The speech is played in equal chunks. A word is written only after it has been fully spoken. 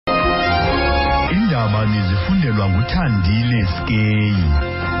Iindaba nizifundelwa nguThandile Skeyi.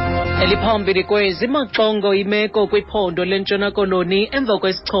 Eliphambili kwezi Imaxongo imeko kwiphondo leNtshona Koloni emva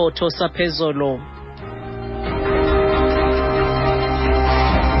kwesichotho saphezolo.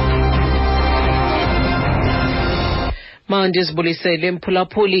 Manje sibulisele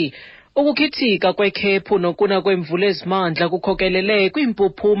mphulaphuli. Ukukhithika kwekhephu nokuna kwemvula ezimandla kukhokelele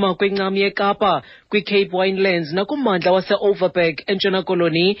kwiimpuphuma kwencam yeKapa, kwi-Cape Winelands nakummandla wase-Overberg eNtshona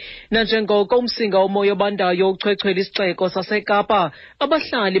Koloni, nanjengoko umsinga womoya obandayo uchwechwela isixeko saseKapa,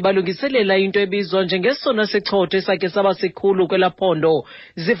 abahlali balungiselela into ebizwa njengesona sichotho esakhe saba sikhulu kwelaphondo.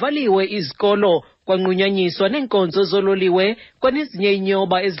 Zivaliwe izikolo, kwanqunyanyiswa neenkonzo zololiwe kwanezinye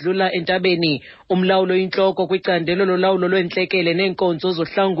inyoba ezidlula entabeni. Umlawulo intloko kwicandelo lolawulo lwentlekele neenkonzo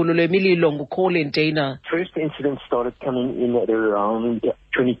zohlangulo lwemililo nguKoloni. First incident started coming in at around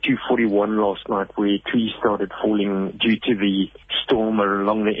 22:41 last night, where trees started falling due to the storm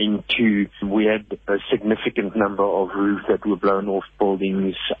along the N2. We had a significant number of roofs that were blown off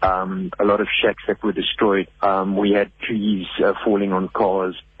buildings, a lot of shacks that were destroyed. We had trees falling on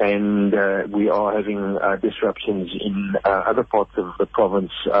cars, and we are having disruptions in other parts of the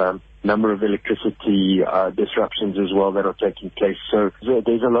province. Number of electricity disruptions as well that are taking place. So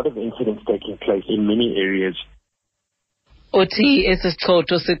there's a lot of incidents taking place in many areas. Uthi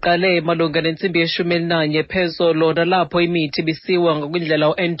esisichotho siqale malunga nentsimbi ye-11 phezolo nalapho imithi bisiwa ngokwindlela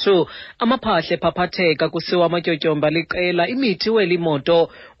u-N2, amaphahla ephaphatheka kusiwa amatyotyomba liqela, imithi welimoto.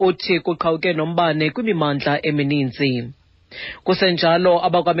 Uthi kuqhawuke nombane kwimimandla emininzi. Kusenjalo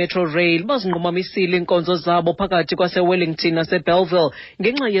abakwa-Metro Rail bazinqumamisile iinkonzo zabo phakathi kwase-Wellington nase-Bellville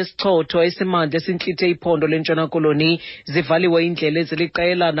ngenxa yesichotho esimandla esintlithe iphondo leNtshona Koloni. Zivaliwe indlela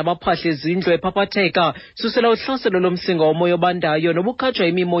eziliqela namaphahla ezindlu ephaphatheka susela uhlaselo lomsinga womoya obandayo nobukhatshwa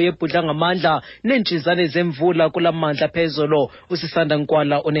imimoya ebhudla ngamandla neentshizane zemvula kula mandla phezolo. Usisanda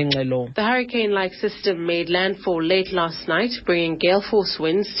Nkwala onengxelo. The hurricane-like system made landfall late last night, bringing gale force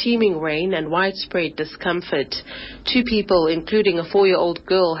winds, teeming rain and widespread discomfort. 2 people, including a 4-year-old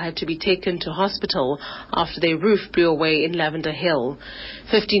girl, had to be taken to hospital after their roof blew away in Lavender Hill.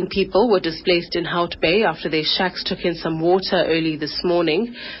 15 people were displaced in Hout Bay after their shacks took in some water early this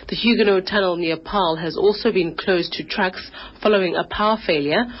morning. The Huguenot Tunnel near Paarl has also been closed to trucks following a power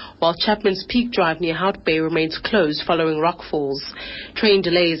failure, while Chapman's Peak Drive near Hout Bay remains closed following rockfalls. Train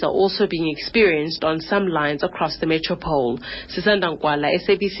delays are also being experienced on some lines across the metropole. Sisanda Nkwala,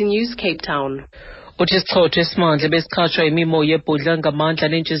 SABC News, Cape Town. Uthi isichotho esimandla besikhatshwa imimoya ebhudla ngamandla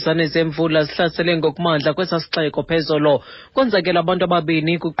neentshizane zemvula zihlasele ngokumandla kwesasixeko phezolo. Konzakela abantu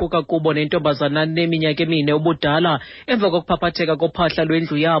ababini kuquka kubo nentombazana neminyaka 4 ubudala emva kokuphaphatheka kophahla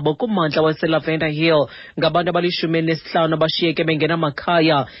lwendlu yabo kummandla wase-Lavender Hill. Ngabantu abali-15 abashiyeke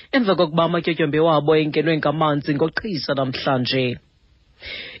bengenamakhaya emva kokuba amatyotyombe wabo engenwe ngamanzi ngoqhisa namhlanje.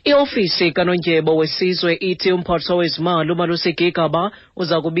 I-ofisi kanondyebo wesizwe ithi umphathiswa wezimali uMalusi Gigaba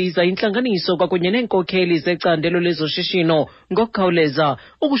uza kubiza intlanganiso kwakunye neenkokheli zecandelo lezoshishino ngokukhawuleza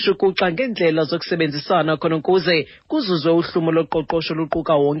ukushukuxa ngeendlela zokusebenzisana khona ukuze kuzuzwe uhlumo loqoqosho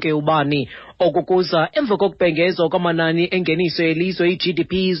luquka wonke ubani. Oku kuza emva kokubhengezwa kwamanani engeniso yelizwe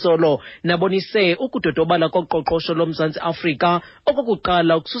i-GDP izolo nabonise ukudodobala koqoqosho loMzantsi Afrika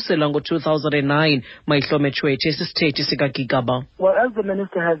okokuqala ukususela ngo-2009. Mayihlome Chwethe, isisithethi sikaGigaba. Well, as the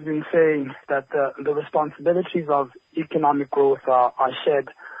Minister has been saying, that the responsibilities of economic growth are shared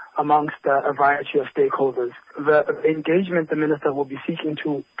amongst a variety of stakeholders. The engagement the Minister will be seeking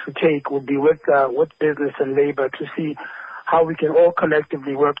to take will be with business and labor to see how we can all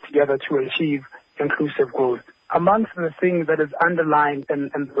collectively work together to achieve inclusive growth. Amongst the things that is underlined in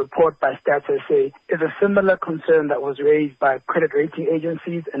the report by Stats SA is a similar concern that was raised by credit rating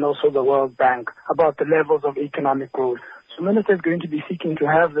agencies and also the World Bank about the levels of economic growth. So the Minister is going to be seeking to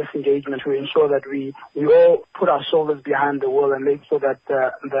have this engagement to ensure that we all put our shoulders behind the wheel and make sure that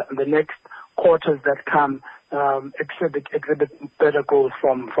the next quarters that come exhibit better growth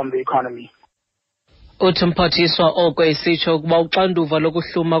from the economy. Uthi umphathiswa oko esitsho ukuba uxanduva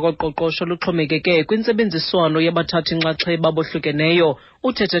lokuhluma koqoqosho luxhomekeke kwintsebenziswano yabathathi inxaxheba bohlukeneyo,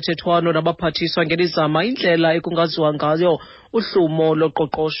 uthethathethwano nabaphathiswa ngelizama indlela ekungaziwa ngayo uhlumo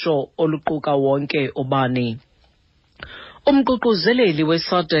loqoqosho oluquka wonke ubani. Umququzeleli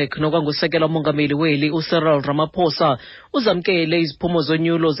we-SADC nokwangusekela umongameli weli uCyril Ramaphosa uzamkele iziphumo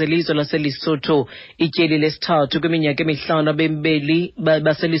zonyulo zelizwe laseLesotho. Ityeli lesithathu kwiminyaka 5 abembeli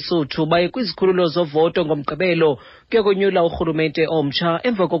baseLesotho baye kwizikhululo zovoto ngomgqibelo kuya konyula urhulumente omtsha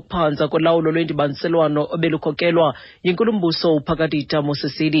emva kokuphanza kolawulo lwendibaniselwano obelukhokelwa yinkulumbuso uphakadita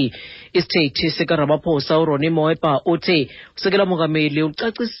Mosisili. Isithethi sikaRamaphosa uRonnie Moepa uthi usekela mongameli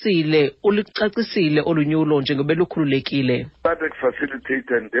ulicacisile olunyulo njengobelukhululekile. SADC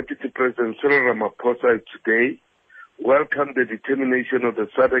facilitator and Deputy President Cyril Ramaphosa today welcomed the determination of the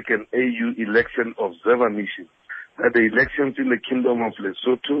SADC and AU election observer mission that the elections in the Kingdom of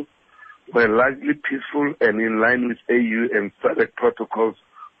Lesotho were largely peaceful and in line with AU and SADC protocols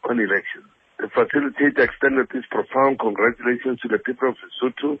on elections. The facilitator extended this profound congratulations to the people of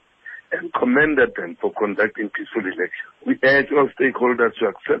Lesotho and commended them for conducting peaceful elections. We urge all stakeholders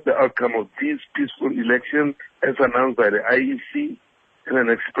to accept the outcome of these peaceful elections as announced by the IEC and an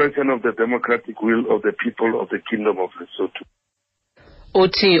expression of the democratic will of the people of the Kingdom of Lesotho.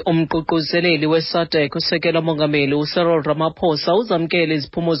 Uthi umququzeleli we-SADC usekela mongameli uCyril Ramaphosa uzamkele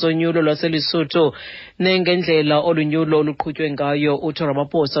iziphumo zonyulo lwaseLesotho nengendlela olunyulo oluqhutywe ngayo. Uthi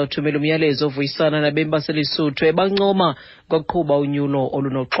Ramaphosa uthumela umyalezo ovuyisana nabemi baseLesotho ebancoma ngokuqhuba unyulo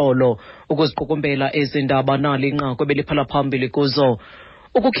olunoxolo. Ukuziqukumbela ezi ndaba nalo inqaku ebeliphala phambili kuzo.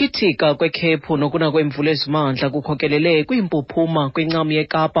 Ukukhithika kwekhephu nokuna kwemvula ezimandla kukhokelele kwiimpuphuma kwincam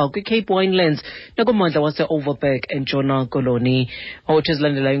yeKapa kwiCape Winelands nakummandla wase-Overberg eNtshona Koloni. Othi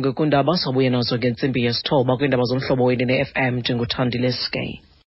ezilandelayo ngekundaba sabuye nazo ngentsimbi yesithoba kwiindaba zomhlobo weli ne-FM njengothandile Skay.